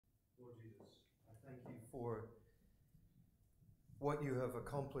thank you for what you have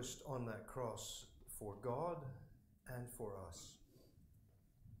accomplished on that cross for God and for us.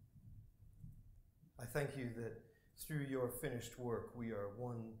 I thank you that through your finished work we are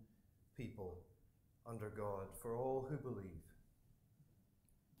one people under God for all who believe.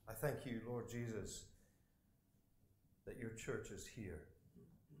 I thank you, Lord Jesus, that your church is here.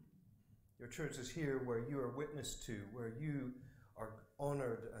 Your church is here where you are witnessed to, where you are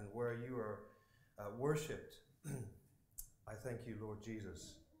honored, and where you are worshipped. I thank you, Lord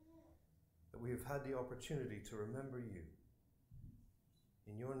Jesus, that we have had the opportunity to remember you.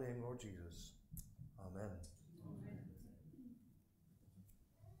 In your name, Lord Jesus. Amen. Amen.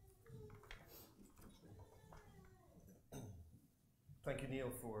 Thank you,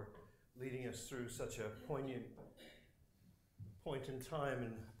 Neil, for leading us through such a poignant point in time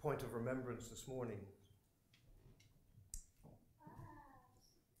and point of remembrance this morning.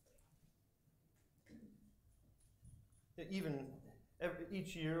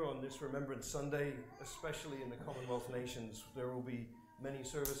 Each year on this Remembrance Sunday, especially in the Commonwealth nations, there will be many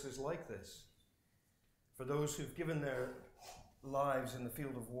services like this. For those who've given their lives in the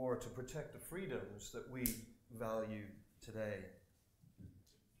field of war to protect the freedoms that we value today.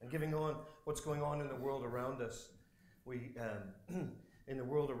 And giving on what's going on in the world around us, in the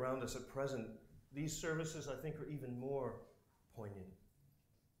world around us at present, these services, I think, are even more poignant.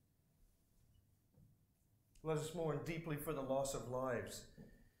 Let us mourn deeply for the loss of lives,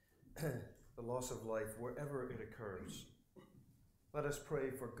 the loss of life wherever it occurs. Let us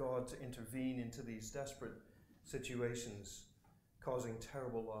pray for God to intervene into these desperate situations, causing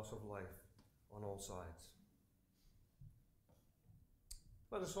terrible loss of life on all sides.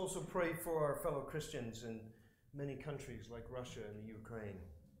 Let us also pray for our fellow Christians in many countries like Russia and the Ukraine,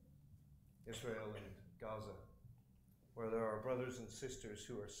 Israel and Gaza, where there are brothers and sisters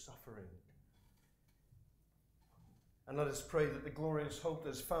who are suffering. And let us pray that the glorious hope that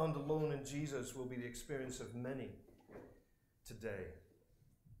is found alone in Jesus will be the experience of many today.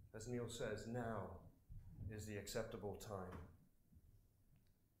 As Neil says, now is the acceptable time.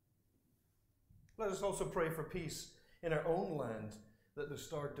 Let us also pray for peace in our own land, that the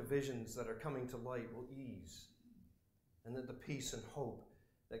stark divisions that are coming to light will ease, and that the peace and hope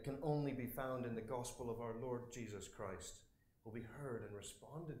that can only be found in the gospel of our Lord Jesus Christ will be heard and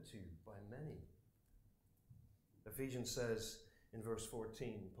responded to by many. Ephesians says in verse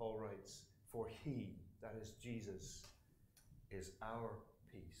 14, Paul writes, "For he," that is Jesus, "is our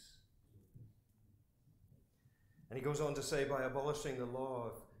peace." And he goes on to say, by abolishing the law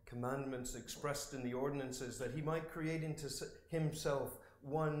of commandments expressed in the ordinances, that he might create into himself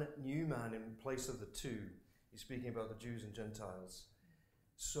one new man in place of the two. He's speaking about the Jews and Gentiles.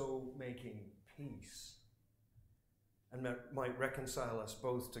 So making peace, and might reconcile us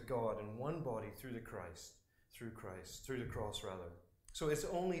both to God in one body through the cross. So it's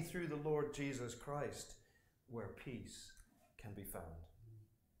only through the Lord Jesus Christ where peace can be found.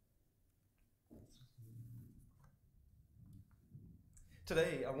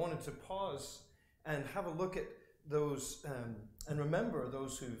 Today, I wanted to pause and have a look at those and remember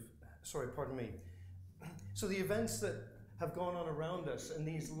those So the events that have gone on around us and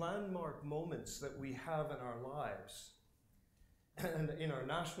these landmark moments that we have in our lives and in our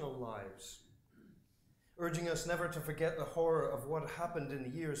national lives, urging us never to forget the horror of what happened in the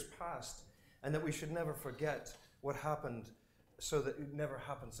years past, and that we should never forget what happened so that it never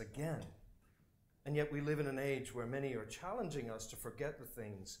happens again. And yet we live in an age where many are challenging us to forget the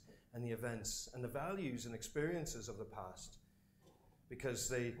things and the events and the values and experiences of the past because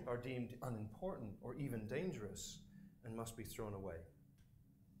they are deemed unimportant or even dangerous and must be thrown away.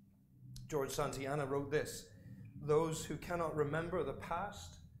 George Santayana wrote this: "Those who cannot remember the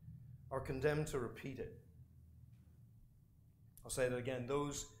past are condemned to repeat it." I'll say that again.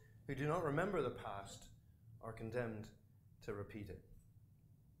 Those who do not remember the past are condemned to repeat it.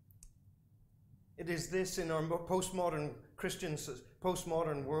 It is this in our postmodern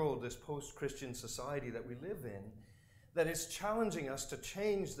world, this post-Christian society that we live in, that is challenging us to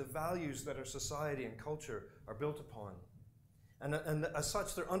change the values that our society and culture are built upon. And as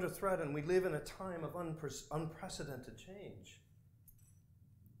such, they're under threat, and we live in a time of unprecedented change.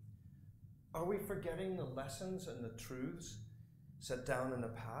 Are we forgetting the lessons and the truths set down in the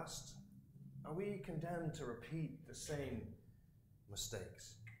past? Are we condemned to repeat the same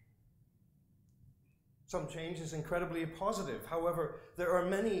mistakes? Some change is incredibly positive. However, there are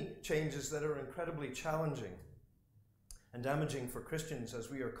many changes that are incredibly challenging and damaging for Christians, as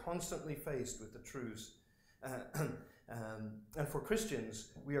we are constantly faced with the truths. And for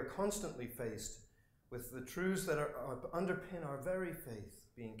Christians, we are constantly faced with the truths that underpin our very faith.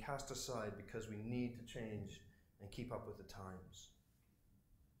 being cast aside because we need to change and keep up with the times.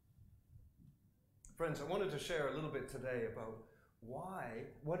 Friends, I wanted to share a little bit today about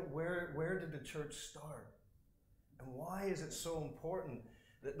where did the church start? And why is it so important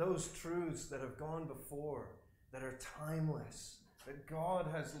that those truths that have gone before, that are timeless, that God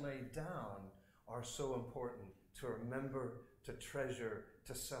has laid down, are so important to remember, to treasure,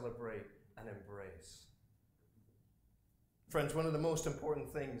 to celebrate, and embrace? Friends, one of the most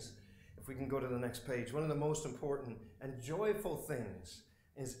important things, if we can go to the next page, one of the most important and joyful things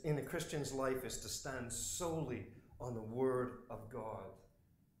in a Christian's life is to stand solely on the Word of God.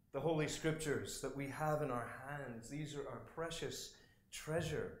 The Holy Scriptures that we have in our hands, these are our precious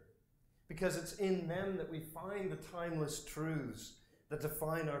treasure, because it's in them that we find the timeless truths that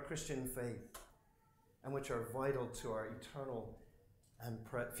define our Christian faith and which are vital to our eternal and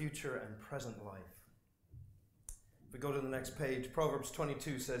future and present life. If we go to the next page, Proverbs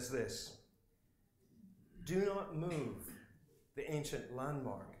 22 says this: "Do not move the ancient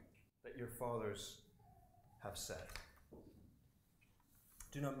landmark that your fathers have set."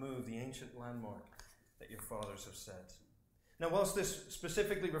 Do not move the ancient landmark that your fathers have set. Now, whilst this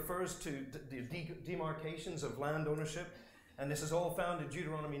specifically refers to the demarcations of land ownership, and this is all found in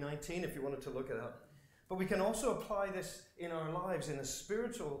Deuteronomy 19 if you wanted to look it up, but we can also apply this in our lives in a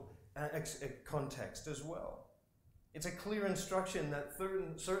spiritual context as well. It's a clear instruction that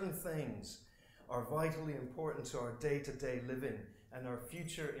certain things are vitally important to our day-to-day living and our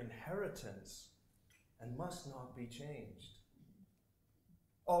future inheritance and must not be changed.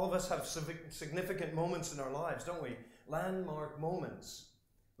 All of us have significant moments in our lives, don't we? Landmark moments.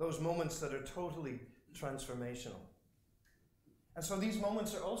 Those moments that are totally transformational. And so these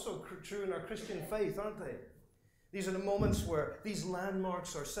moments are also true in our Christian faith, aren't they? These are the moments where these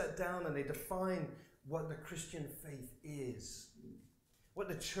landmarks are set down and they define what the Christian faith is, what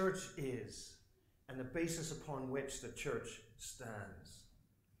the church is, and the basis upon which the church stands.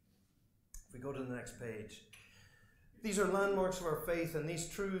 If we go to the next page. These are landmarks of our faith, and these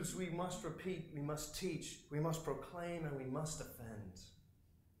truths we must repeat, we must teach, we must proclaim, and we must defend.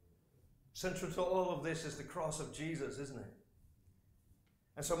 Central to all of this is the cross of Jesus, isn't it?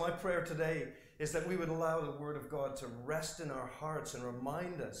 And so my prayer today is that we would allow the Word of God to rest in our hearts and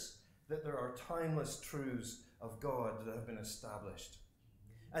remind us that there are timeless truths of God that have been established.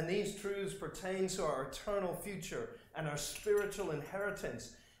 And these truths pertain to our eternal future and our spiritual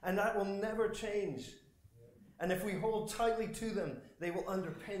inheritance, and that will never change. And if we hold tightly to them, they will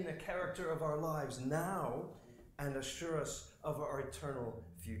underpin the character of our lives now and assure us of our eternal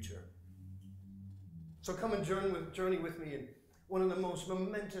future. So come and journey with me in one of the most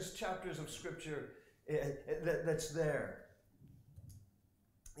momentous chapters of Scripture that's there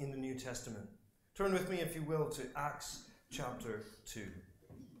in the New Testament. Turn with me, if you will, to Acts chapter 2.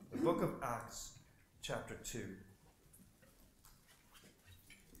 The book of Acts chapter 2.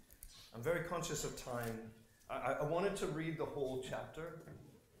 I'm very conscious of time. I wanted to read the whole chapter,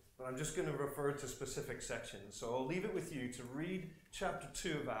 but I'm just going to refer to specific sections. So I'll leave it with you to read chapter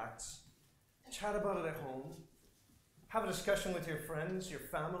 2 of Acts, chat about it at home, have a discussion with your friends, your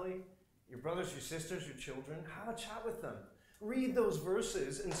family, your brothers, your sisters, your children. Have a chat with them. Read those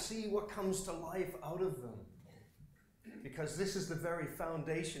verses and see what comes to life out of them. Because this is the very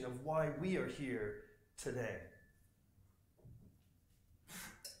foundation of why we are here today.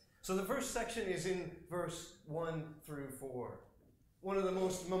 So the first section is in verse 1 through 4. One of the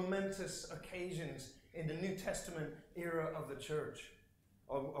most momentous occasions in the New Testament era of the church.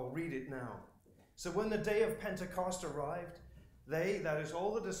 I'll read it now. So when the day of Pentecost arrived, they, that is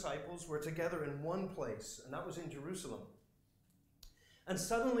all the disciples, were together in one place, and that was in Jerusalem. And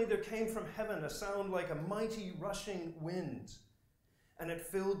suddenly there came from heaven a sound like a mighty rushing wind, and it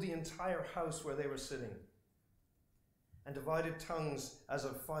filled the entire house where they were sitting. And divided tongues as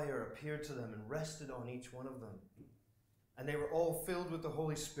of fire appeared to them and rested on each one of them. And they were all filled with the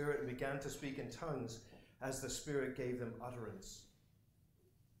Holy Spirit and began to speak in tongues as the Spirit gave them utterance.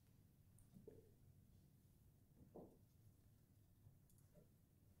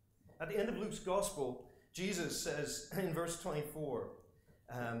 At the end of Luke's Gospel, Jesus says in verse 24,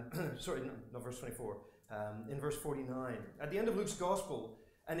 in verse 49, at the end of Luke's Gospel,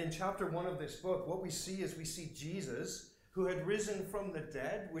 and in chapter 1 of this book, what we see is we see Jesus, who had risen from the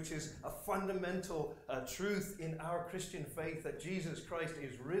dead, which is a fundamental truth in our Christian faith, that Jesus Christ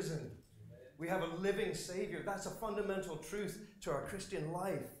is risen. We have a living Savior. That's a fundamental truth to our Christian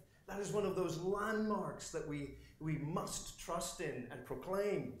life. That is one of those landmarks that we must trust in and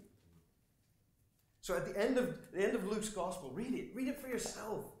proclaim. So at the end of Luke's Gospel, read it for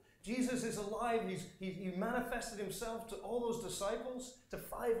yourself. Jesus is alive. He manifested himself to all those disciples, to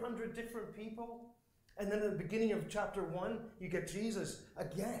 500 different people. And then at the beginning of chapter 1, you get Jesus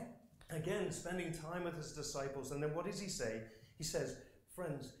again spending time with his disciples. And then what does he say? He says,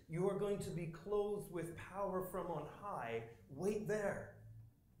 friends, you are going to be clothed with power from on high. Wait there,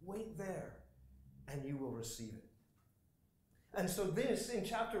 and you will receive it. And so this, in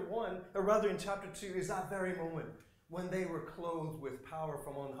chapter 1, or rather in chapter 2, is that very moment when they were clothed with power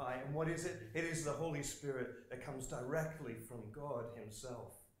from on high. And what is it? It is the Holy Spirit that comes directly from God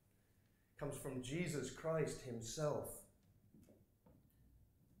himself. Comes from Jesus Christ himself.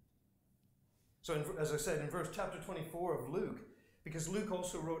 So as I said, in chapter 24 of Luke, because Luke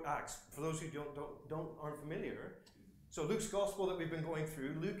also wrote Acts, for those who aren't familiar. So Luke's gospel that we've been going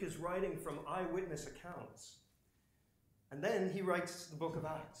through, Luke is writing from eyewitness accounts. And then he writes the book of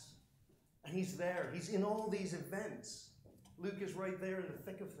Acts. And he's there. He's in all these events. Luke is right there in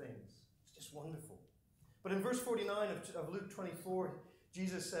the thick of things. It's just wonderful. But in verse 49 of Luke 24,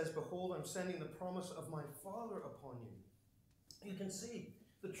 Jesus says, behold, I'm sending the promise of my Father upon you. You can see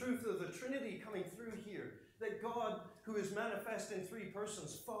the truth of the Trinity coming through here. That God, who is manifest in three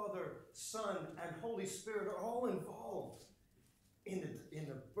persons, Father, Son, and Holy Spirit, are all involved in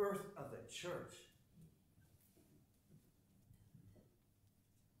the birth of the church.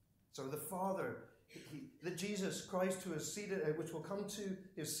 So the Father, that Jesus Christ, who is seated, which will come to,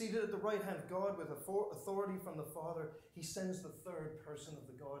 is seated at the right hand of God with authority from the Father. He sends the third person of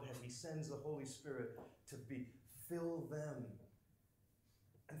the Godhead. He sends the Holy Spirit to fill them.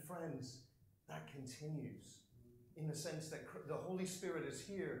 And friends, that continues in the sense that the Holy Spirit is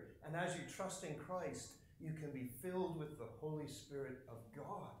here. And as you trust in Christ, you can be filled with the Holy Spirit of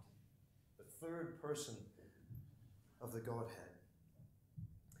God, the third person of the Godhead.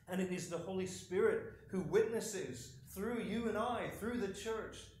 And it is the Holy Spirit who witnesses through you and I, through the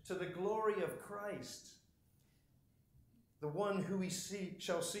church, to the glory of Christ. The one who we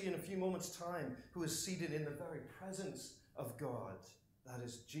shall see in a few moments' time, who is seated in the very presence of God. That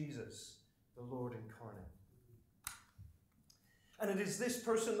is Jesus, the Lord incarnate. And it is this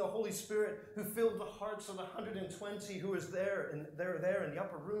person, the Holy Spirit, who filled the hearts of the 120 who was there in the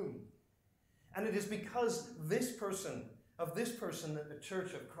upper room. And it is because of this person that the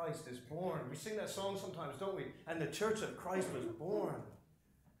Church of Christ is born. We sing that song sometimes, don't we? And the Church of Christ was born.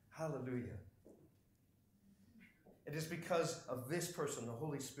 Hallelujah. It is because of this person, the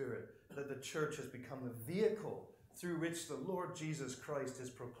Holy Spirit, that the church has become the vehicle through which the Lord Jesus Christ is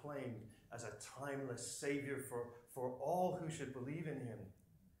proclaimed as a timeless Savior for all who should believe in him.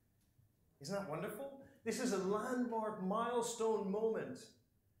 Isn't that wonderful? This is a landmark, milestone moment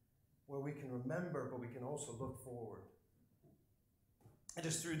where we can remember, but we can also look forward. It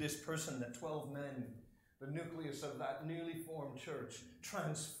is through this person that 12 men, the nucleus of that newly formed church,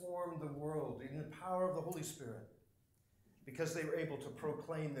 transformed the world in the power of the Holy Spirit, because they were able to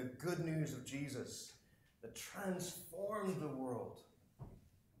proclaim the good news of Jesus that transformed the world.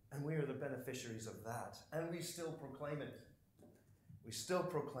 And we are the beneficiaries of that. And we still proclaim it. We still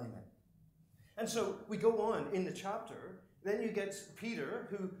proclaim it. And so we go on in the chapter. Then you get Peter,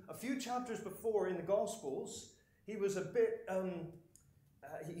 who a few chapters before in the Gospels, he was a bit,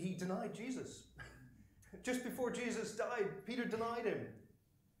 he denied Jesus. Just before Jesus died, Peter denied him.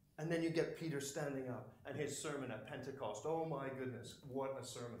 And then you get Peter standing up and his sermon at Pentecost. Oh my goodness, what a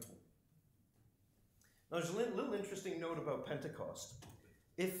sermon. Now there's a little interesting note about Pentecost.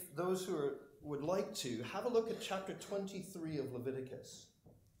 If those who would like to, have a look at chapter 23 of Leviticus.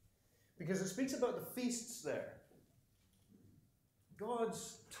 Because it speaks about the feasts there.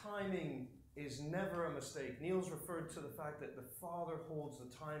 God's timing is never a mistake. Neil's referred to the fact that the Father holds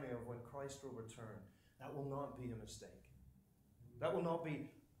the timing of when Christ will return. That will not be a mistake. That will not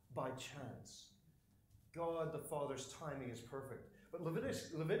be by chance. God the Father's timing is perfect. But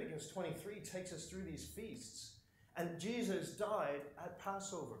Leviticus 23 takes us through these feasts. And Jesus died at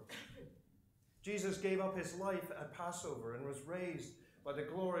Passover. Jesus gave up his life at Passover and was raised by the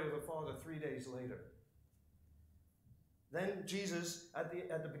glory of the Father 3 days later. Then Jesus, at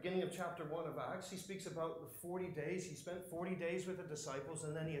the beginning of chapter 1 of Acts, he speaks about the 40 days. He spent 40 days with the disciples,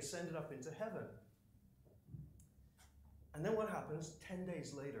 and then he ascended up into heaven. And then what happens? 10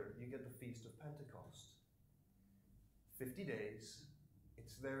 days later, you get the Feast of Pentecost. 50 days.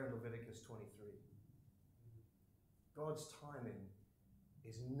 It's there in Leviticus 23. God's timing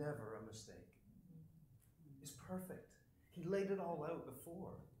is never a mistake. It's perfect. He laid it all out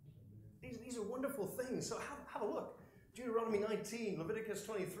before. These are wonderful things. So have a look. Deuteronomy 19, Leviticus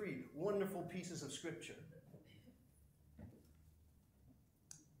 23, wonderful pieces of scripture.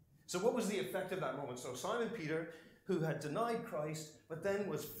 So what was the effect of that moment? So Simon Peter, who had denied Christ, but then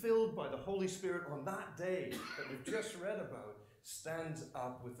was filled by the Holy Spirit on that day that we've just read about, stands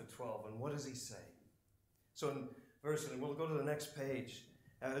up with the 12. And what does he say? So in verse, and we'll go to the next page,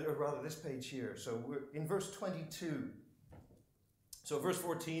 or rather this page here. So we're in verse 22. So verse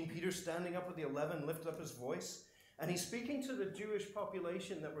 14, Peter standing up with the 11 lifted up his voice, and he's speaking to the Jewish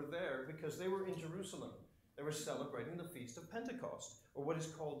population that were there because they were in Jerusalem. They were celebrating the Feast of Pentecost, or what is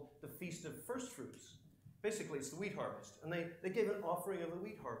called the Feast of First Fruits. Basically, it's the wheat harvest. And they gave an offering of the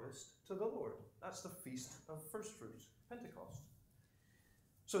wheat harvest to the Lord. That's the Feast of First Fruits, Pentecost.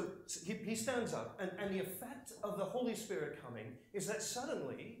 So he stands up, and the effect of the Holy Spirit coming is that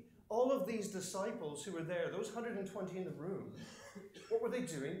suddenly all of these disciples who were there, those 120 in the room, what were they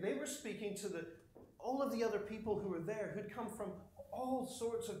doing? They were speaking to all of the other people who were there who'd come from all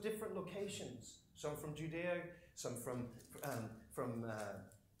sorts of different locations. Some from Judea, some from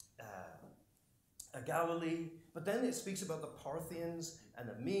Galilee. But then it speaks about the Parthians and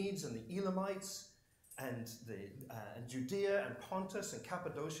the Medes and the Elamites and Judea and Pontus and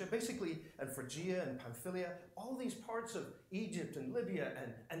Cappadocia, basically, and Phrygia and Pamphylia, all these parts of Egypt and Libya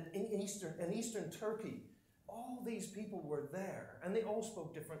and in eastern Turkey. All these people were there, and they all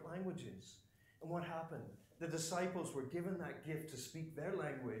spoke different languages. And what happened? The disciples were given that gift to speak their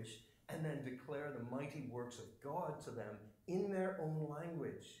language and then declare the mighty works of God to them in their own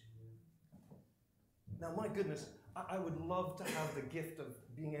language. Now, my goodness, I would love to have the gift of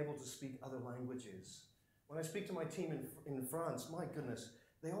being able to speak other languages. When I speak to my team in France, my goodness,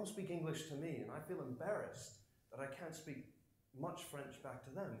 they all speak English to me, and I feel embarrassed that I can't speak much French back to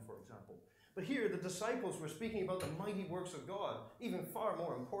them, for example. But here, the disciples were speaking about the mighty works of God, even far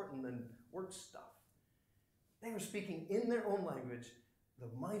more important than work stuff. They were speaking in their own language the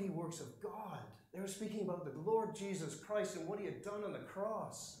mighty works of God. They were speaking about the Lord Jesus Christ and what he had done on the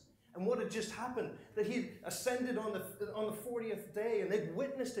cross. And what had just happened, that he had ascended on the 40th day, and they'd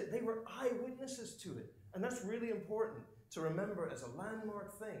witnessed it. They were eyewitnesses to it. And that's really important to remember as a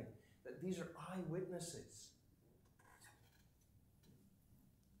landmark thing, that these are eyewitnesses.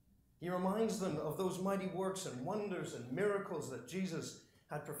 He reminds them of those mighty works and wonders and miracles that Jesus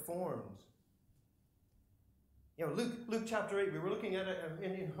had performed. You know, Luke chapter 8, we were looking at it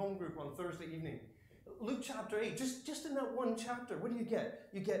in home group on Thursday evening. Luke chapter 8, just in that one chapter, what do you get?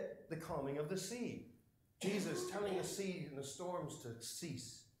 You get the calming of the sea. Jesus telling the sea and the storms to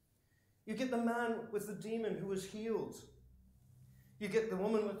cease. You get the man with the demon who was healed. You get the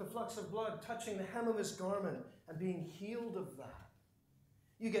woman with the flux of blood touching the hem of his garment and being healed of that.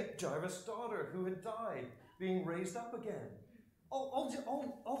 You get Jairus' daughter who had died being raised up again. All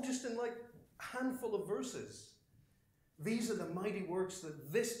just in like a handful of verses. These are the mighty works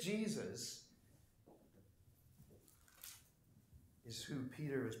that this Jesus is who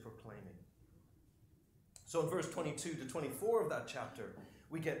Peter is proclaiming. So in verse 22 to 24 of that chapter,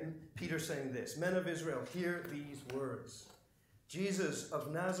 we get Peter saying this: Men of Israel, hear these words. Jesus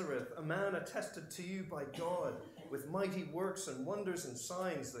of Nazareth, a man attested to you by God with mighty works and wonders and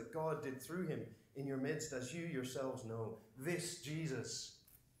signs that God did through him in your midst, as you yourselves know. This Jesus,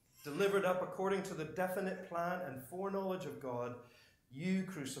 delivered up according to the definite plan and foreknowledge of God, you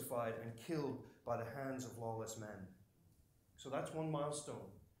crucified and killed by the hands of lawless men. So that's one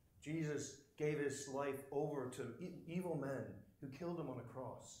milestone. Jesus gave his life over to evil men who killed him on a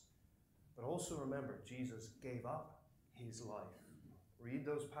cross. But also remember, Jesus gave up his life. Read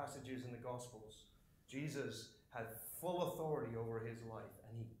those passages in the Gospels. Jesus had full authority over his life,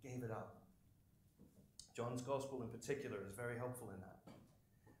 and he gave it up. John's Gospel in particular is very helpful in that.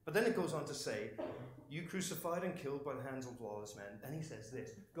 But then it goes on to say, you crucified and killed by the hands of lawless men. And he says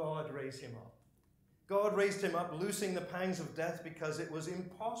this: God raised him up. God raised him up, loosing the pangs of death, because it was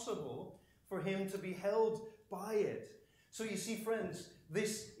impossible for him to be held by it. So you see, friends,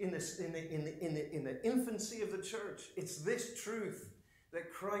 this in the infancy of the church, it's this truth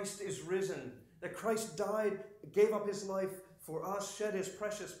that Christ is risen, that Christ died, gave up his life for us, shed his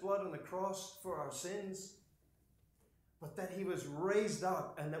precious blood on the cross for our sins, but that he was raised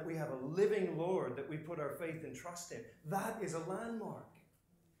up and that we have a living Lord that we put our faith and trust in. That is a landmark.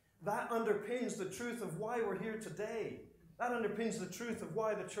 That underpins the truth of why we're here today. That underpins the truth of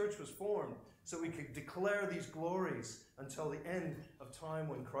why the church was formed, so we could declare these glories until the end of time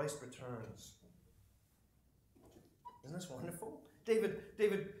when Christ returns. Isn't this wonderful? David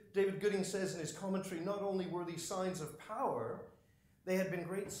Gooding says in his commentary, not only were these signs of power, they had been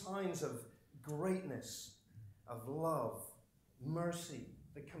great signs of greatness, of love, mercy,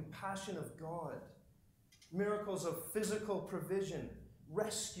 the compassion of God, miracles of physical provision,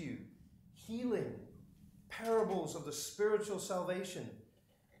 rescue, healing, parables of the spiritual salvation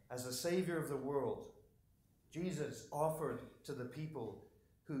as the Savior of the world. Jesus offered to the people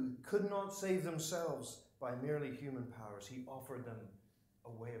who could not save themselves by merely human powers, he offered them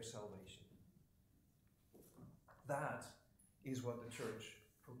a way of salvation. That is what the church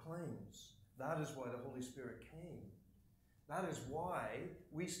proclaims. That is why the Holy Spirit came. That is why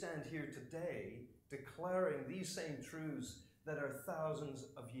we stand here today declaring these same truths that are thousands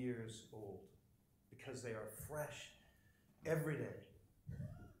of years old, because they are fresh every day.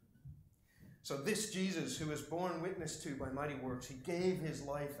 So this Jesus, who was borne witness to by mighty works, he gave his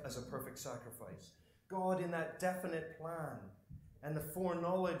life as a perfect sacrifice. God, in that definite plan and the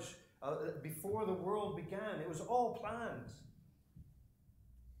foreknowledge before the world began, it was all planned.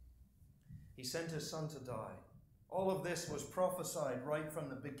 He sent his son to die. All of this was prophesied right from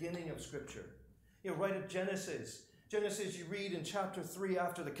the beginning of Scripture. Right at Genesis. Genesis, you read in chapter 3,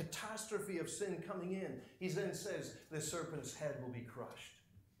 after the catastrophe of sin coming in, he then says, the serpent's head will be crushed.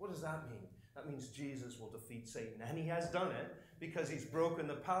 What does that mean? That means Jesus will defeat Satan. And he has done it because he's broken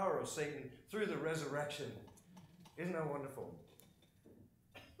the power of Satan through the resurrection. Isn't that wonderful?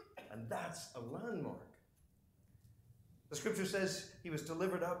 And that's a landmark. The scripture says he was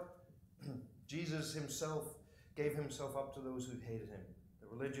delivered up. Jesus himself gave himself up to those who hated him, the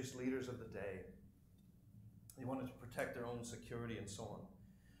religious leaders of the day. They wanted to protect their own security and so on.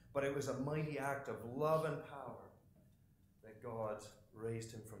 But it was a mighty act of love and power that God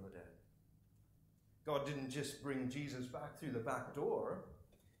raised him from the dead. God didn't just bring Jesus back through the back door.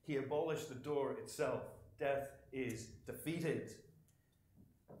 He abolished the door itself. Death is defeated.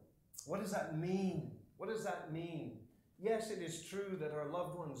 What does that mean? What does that mean? Yes, it is true that our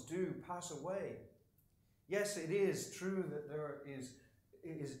loved ones do pass away. Yes, it is true that there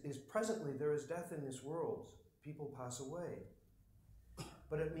is presently there is death in this world. People pass away.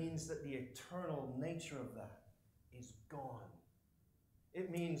 But it means that the eternal nature of that is gone. It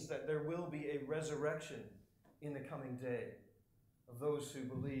means that there will be a resurrection in the coming day of those who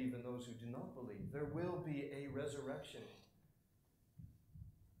believe and those who do not believe. There will be a resurrection.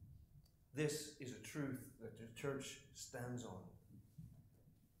 This is a truth that the church stands on.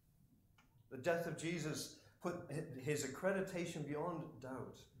 The death of Jesus put his accreditation beyond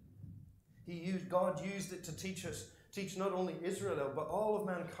doubt. God used it to teach not only Israel, but all of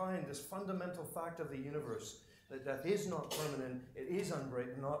mankind this fundamental fact of the universe, that death is not permanent, it is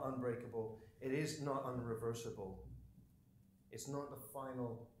not unbreakable, it is not unreversible. It's not the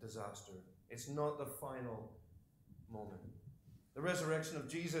final disaster. It's not the final moment. The resurrection of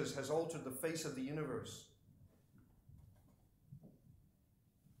Jesus has altered the face of the universe.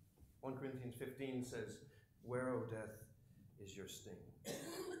 1 Corinthians 15 says, "Where, O death, is your sting?"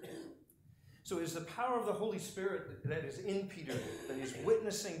 So it is the power of the Holy Spirit that is in Peter that is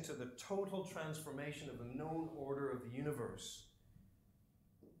witnessing to the total transformation of the known order of the universe.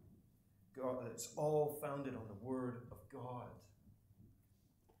 God, it's all founded on the Word of God.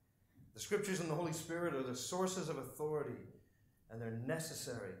 The Scriptures and the Holy Spirit are the sources of authority, and they're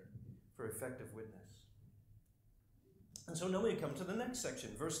necessary for effective witness. And so now we come to the next section,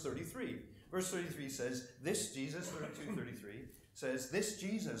 verse 33. Verse 33 says, this Jesus, 32:33, says, this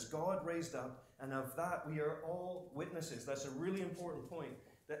Jesus God raised up, and of that we are all witnesses. That's a really important point,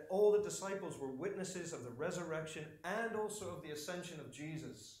 that all the disciples were witnesses of the resurrection and also of the ascension of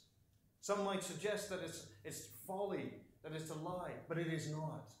Jesus. Some might suggest that it's folly, that it's a lie, but it is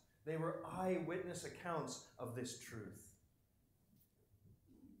not. They were eyewitness accounts of this truth.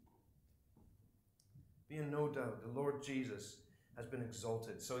 Be in no doubt, the Lord Jesus has been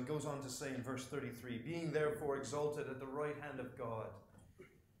exalted. So it goes on to say in verse 33, being therefore exalted at the right hand of God,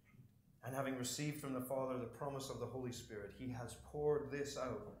 and having received from the Father the promise of the Holy Spirit, he has poured this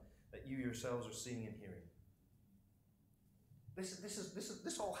out that you yourselves are seeing and hearing.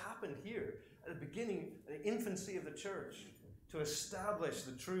 This all happened here at the beginning, the infancy of the church, to establish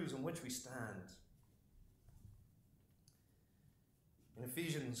the truths on which we stand. In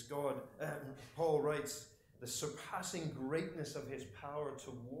Ephesians, Paul writes, the surpassing greatness of his power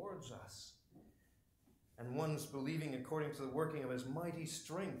towards us, and one's believing according to the working of his mighty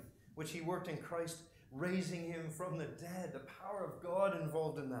strength, which he worked in Christ, raising him from the dead. The power of God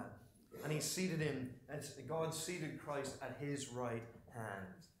involved in that. And he seated him, and God seated Christ at his right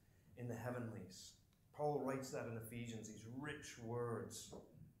hand in the heavenlies. Paul writes that in Ephesians, these rich words.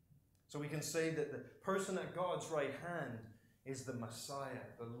 So we can say that the person at God's right hand is the Messiah,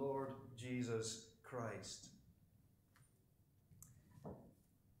 the Lord Jesus Christ.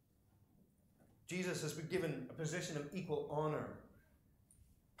 Jesus has been given a position of equal honor,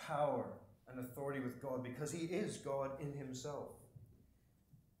 power, and authority with God because he is God in himself.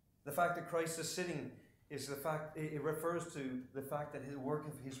 The fact that Christ is sitting is the fact, it refers to the fact that his work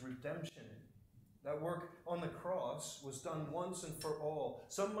of his redemption That work on the cross was done once and for all.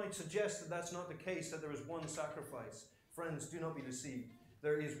 Some might suggest that that's not the case, that there is one sacrifice. Friends, do not be deceived.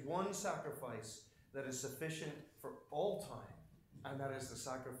 There is one sacrifice that is sufficient for all time, and that is the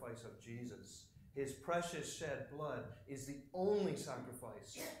sacrifice of Jesus. His precious shed blood is the only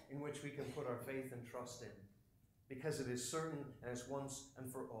sacrifice in which we can put our faith and trust in, because it is certain and it's once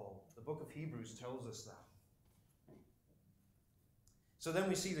and for all. The book of Hebrews tells us that. So then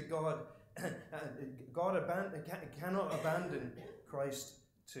we see that God cannot abandon Christ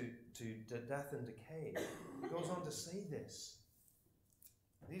to death and decay. He goes on to say this.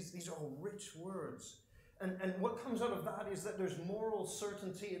 These are all rich words. And what comes out of that is that there's moral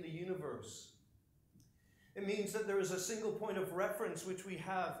certainty in the universe. It means that there is a single point of reference which we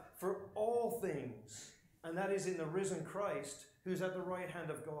have for all things, and that is in the risen Christ, who's at the right hand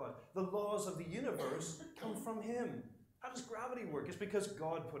of God. The laws of the universe come from him. How does gravity work? It's because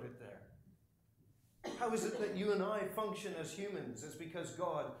God put it there. How is it that you and I function as humans? It's because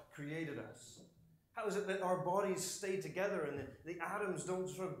God created us. How is it that our bodies stay together and the atoms don't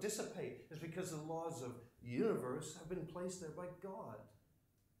sort of dissipate? It's because the laws of the universe have been placed there by God.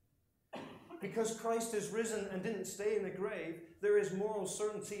 Because Christ is risen and didn't stay in the grave, there is moral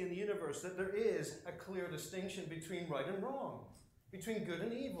certainty in the universe that there is a clear distinction between right and wrong, between good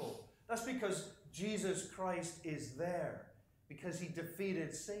and evil. That's because Jesus Christ is there, because he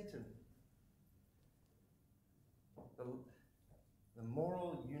defeated Satan. The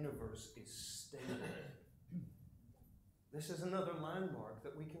moral universe is stable. This is another landmark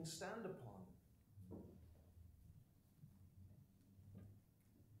that we can stand upon.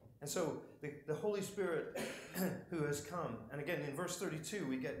 And so the Holy Spirit who has come, and again in verse 32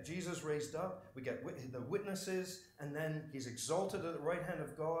 we get Jesus raised up, we get the witnesses, and then he's exalted at the right hand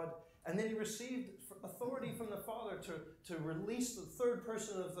of God, and then he received authority from the Father to release the third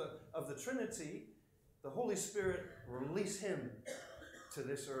person of the Trinity. The Holy Spirit release him to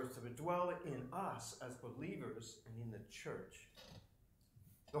this earth to dwell in us as believers and in the church.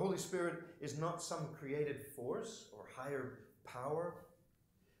 The Holy Spirit is not some created force or higher power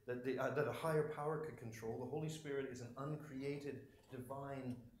that a higher power could control. The Holy Spirit is an uncreated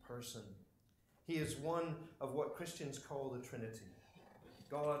divine person. He is one of what Christians call the Trinity.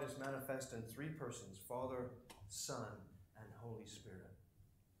 God is manifest in three persons, Father, Son, and Holy Spirit.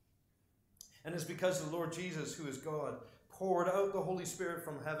 And it's because the Lord Jesus, who is God, poured out the Holy Spirit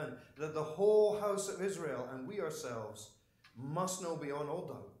from heaven that the whole house of Israel and we ourselves must know beyond all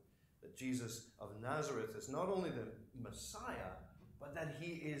doubt that Jesus of Nazareth is not only the Messiah, but that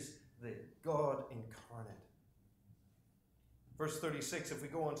he is the God incarnate. Verse 36, if we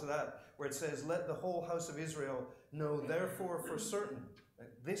go on to that, where it says, let the whole house of Israel know therefore for certain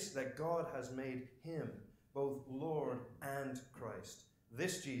that God has made him both Lord and Christ,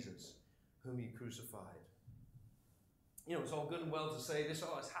 this Jesus whom you crucified. You know, it's all good and well to say this,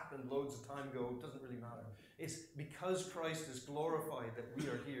 it's happened loads of time ago, it doesn't really matter. It's because Christ is glorified that we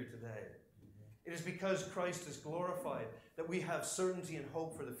are here today. It is because Christ is glorified that we have certainty and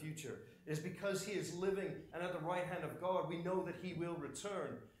hope for the future. It is because he is living and at the right hand of God, we know that he will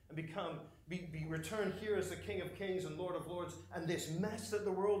return and be returned here as the King of Kings and Lord of Lords, and this mess that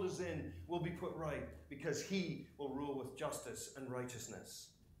the world is in will be put right because he will rule with justice and righteousness.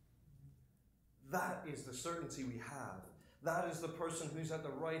 That is the certainty we have. That is the person who's at the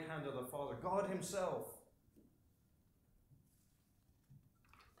right hand of the Father, God himself.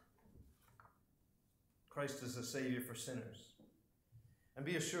 Christ is the Savior for sinners. And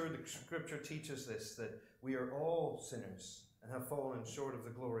be assured the Scripture teaches this, that we are all sinners and have fallen short of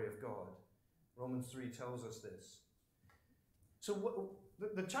the glory of God. Romans 3 tells us this. So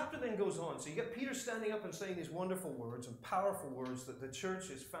the chapter then goes on. So you get Peter standing up and saying these wonderful words and powerful words that the church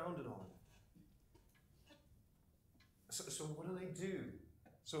is founded on. So what do they do?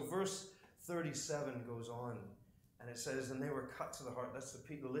 So verse 37 goes on, and it says, and they were cut to the heart. That's the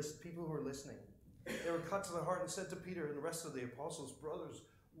people who were listening. They were cut to the heart and said to Peter and the rest of the apostles, brothers,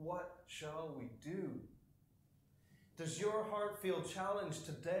 what shall we do? Does your heart feel challenged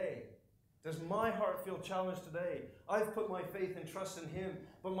today? Does my heart feel challenged today? I've put my faith and trust in him,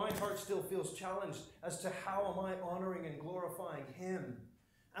 but my heart still feels challenged as to how am I honoring and glorifying him?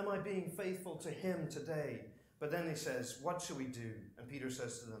 Am I being faithful to him today? But then he says, what shall we do? And Peter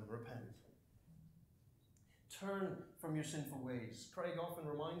says to them, repent. Turn from your sinful ways. Craig often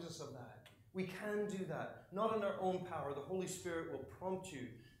reminds us of that. We can do that, not in our own power. The Holy Spirit will prompt you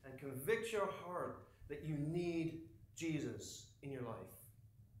and convict your heart that you need Jesus in your life.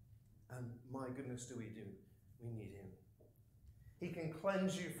 And my goodness, do we do. We need him. He can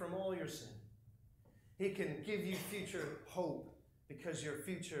cleanse you from all your sin. He can give you future hope because your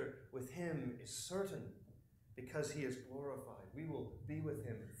future with him is certain, because he is glorified. We will be with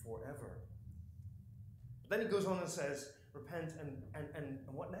him forever. But then he goes on and says, repent and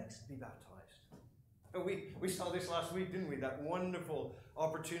what next? Be baptized. And we saw this last week, didn't we? That wonderful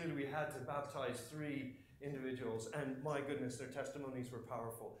opportunity we had to baptize 3 individuals. And my goodness, their testimonies were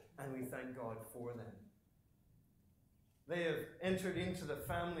powerful. And we thank God for them. They have entered into the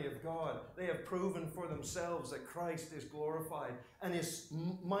family of God. They have proven for themselves that Christ is glorified and is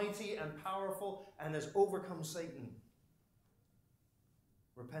mighty and powerful and has overcome Satan.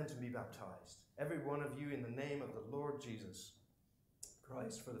 Repent and be baptized, every one of you, in the name of the Lord Jesus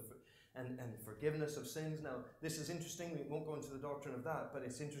Christ, for the and forgiveness of sins. Now, this is interesting. We won't go into the doctrine of that, but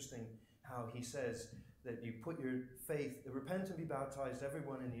it's interesting how he says that you put your faith, repent and be baptized, every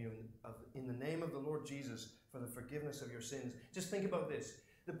one in you, in the name of the Lord Jesus, for the forgiveness of your sins. Just think about this.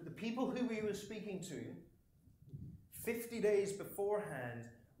 The people who he was speaking to 50 days beforehand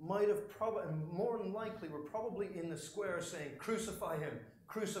might have probably, more than likely, were probably in the square saying, crucify him,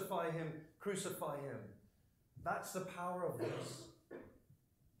 crucify him, crucify him. That's the power of this.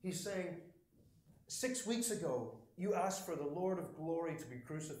 He's saying, 6 weeks ago, you asked for the Lord of glory to be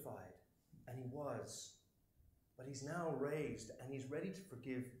crucified, and he was. But he's now raised, and he's ready to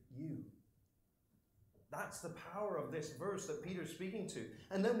forgive you. That's the power of this verse that Peter's speaking to.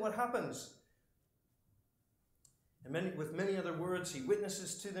 And then what happens? And with many other words, he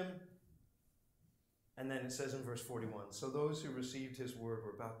witnesses to them. And then it says in verse 41, so those who received his word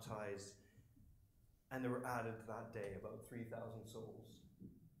were baptized, and there were added that day about 3,000 souls.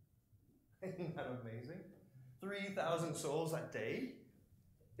 Isn't that amazing? 3,000 souls that day.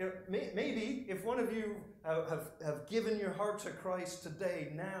 You know, maybe if one of you have given your heart to Christ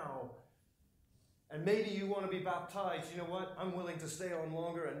today, now, and maybe you want to be baptized, you know what? I'm willing to stay on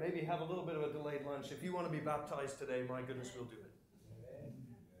longer and maybe have a little bit of a delayed lunch. If you want to be baptized today, my goodness, we'll do it.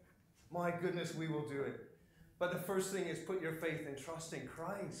 My goodness, we will do it. But the first thing is put your faith and trust in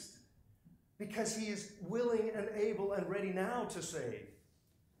Christ, because he is willing and able and ready now to save.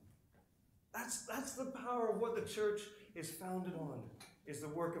 That's the power of what the church is founded on, is the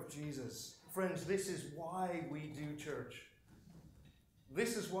work of Jesus. Friends, this is why we do church.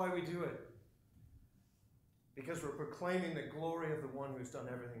 This is why we do it. Because we're proclaiming the glory of the one who's done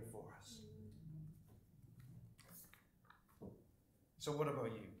everything for us. So what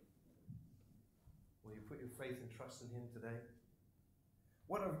about you? Will you put your faith and trust in him today?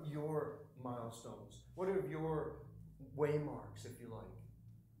 What are your milestones? What are your waymarks, if you like?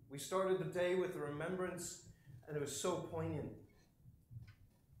 We started the day with a remembrance, and it was so poignant.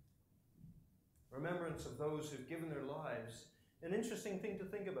 Remembrance of those who've given their lives. An interesting thing to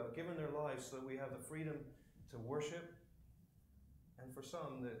think about, given their lives so that we have the freedom to worship, and for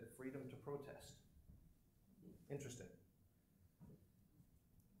some, the freedom to protest. Interesting.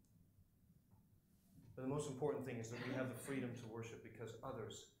 But the most important thing is that we have the freedom to worship because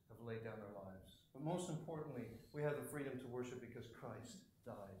others have laid down their lives. But most importantly, we have the freedom to worship because Christ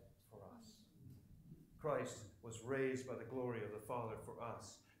died for us. Christ was raised by the glory of the Father for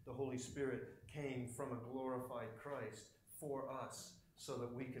us. The Holy Spirit came from a glorified Christ for us so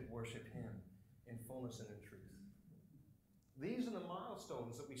that we could worship him in fullness and in truth. These are the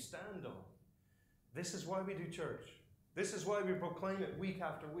milestones that we stand on. This is why we do church. This is why we proclaim it week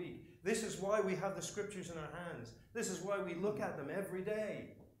after week. This is why we have the scriptures in our hands. This is why we look at them every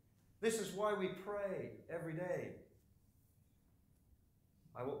day. This is why we pray every day.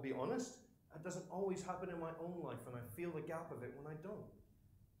 I will be honest, that doesn't always happen in my own life, and I feel the gap of it when I don't.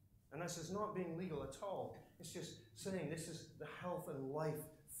 And this is not being legal at all. It's just saying this is the health and life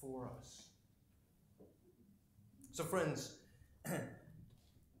for us. So friends,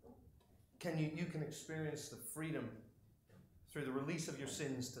 you can experience the freedom through the release of your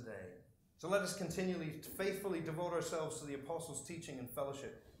sins today. So let us continually, faithfully devote ourselves to the apostles' teaching and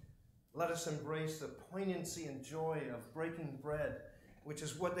fellowship. Let us embrace the poignancy and joy of breaking bread, which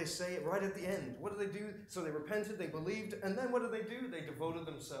is what they say right at the end. What do they do? So they repented, they believed, and then what do? They devoted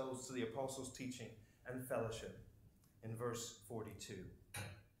themselves to the apostles' teaching and fellowship in verse 42.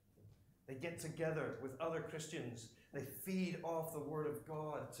 They get together with other Christians. They feed off the Word of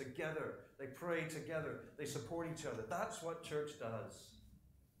God together. They pray together. They support each other. That's what church does.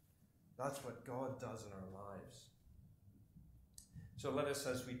 That's what God does in our lives. So let us,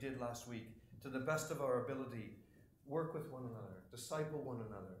 as we did last week, to the best of our ability, work with one another, disciple one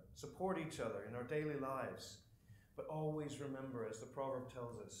another, support each other in our daily lives. But always remember, as the proverb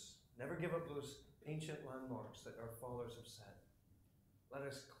tells us, never give up those ancient landmarks that our fathers have set. Let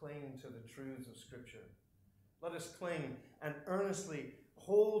us cling to the truths of Scripture. Let us cling and earnestly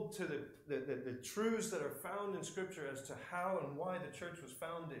hold to the truths that are found in Scripture as to how and why the church was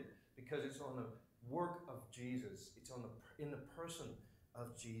founded, because it's on the work of Jesus. It's in the person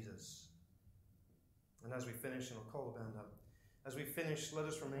of Jesus. And as we finish, and I'll call the band up, as we finish, let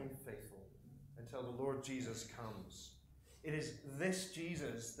us remain faithful until the Lord Jesus comes. It is this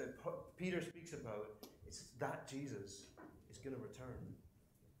Jesus that Peter speaks about. It's that Jesus is going to return.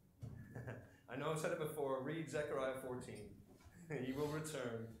 I know I've said it before. Read Zechariah 14. He will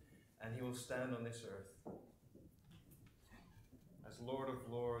return, and he will stand on this earth as Lord of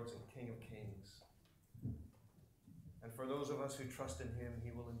Lords and King of Kings. And for those of us who trust in him,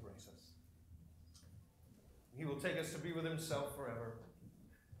 he will embrace us. He will take us to be with himself forever.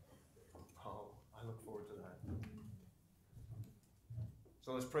 Oh, I look forward to that.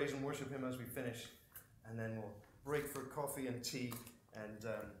 So let's praise and worship him as we finish, and then we'll break for coffee and tea, and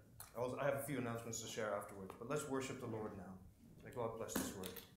I have a few announcements to share afterwards. But let's worship the Lord now. May God bless this word.